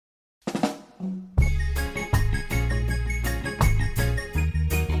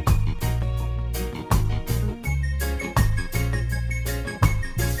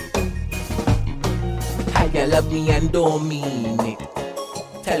love me and don't mean it.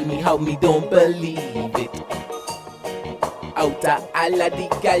 Tell me how me don't believe it. Out of all of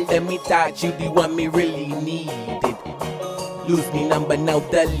the gal, let me thought you the one me really needed. Lose me number, now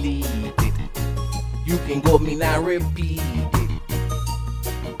delete it. You can go, me now repeat it.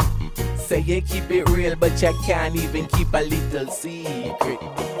 Say you keep it real, but you can't even keep a little secret.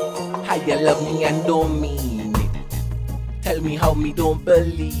 How you love me and don't mean it. Tell me how me don't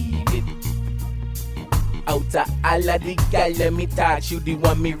believe it. Out of all of the gal, let me thought you the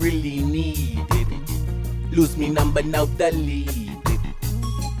one me really needed. Lose me number, now delete it.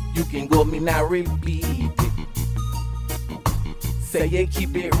 You can go, me now repeat it. Say you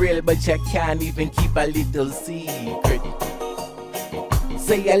keep it real, but you can't even keep a little secret.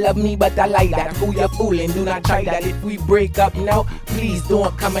 Say you love me, but I lie that. Who you fooling? Do not try that. If we break up now, please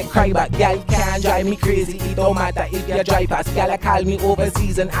don't come and cry back. Gal can't drive me crazy. It don't matter if you drive past. Gal call me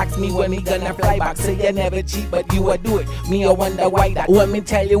overseas and ask me when he gonna fly back. Say you never cheat, but you would do it. Me I wonder why that. Let me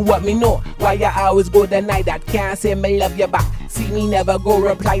tell you what me know. Why you always go deny that? Can't say me love you back. See me never go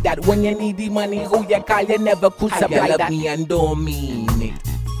reply that. When you need the money, who you call, you never could supply that. You love me and don't mean it.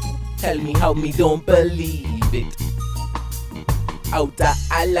 Tell me how me don't believe it. Out of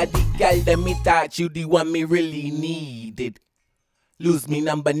all of the gal, let me thought you the one me really needed. Lose me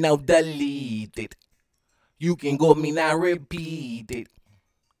number, now delete it. You can go, me now repeat it.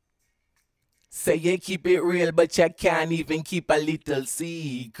 Say you keep it real, but you can't even keep a little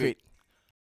secret.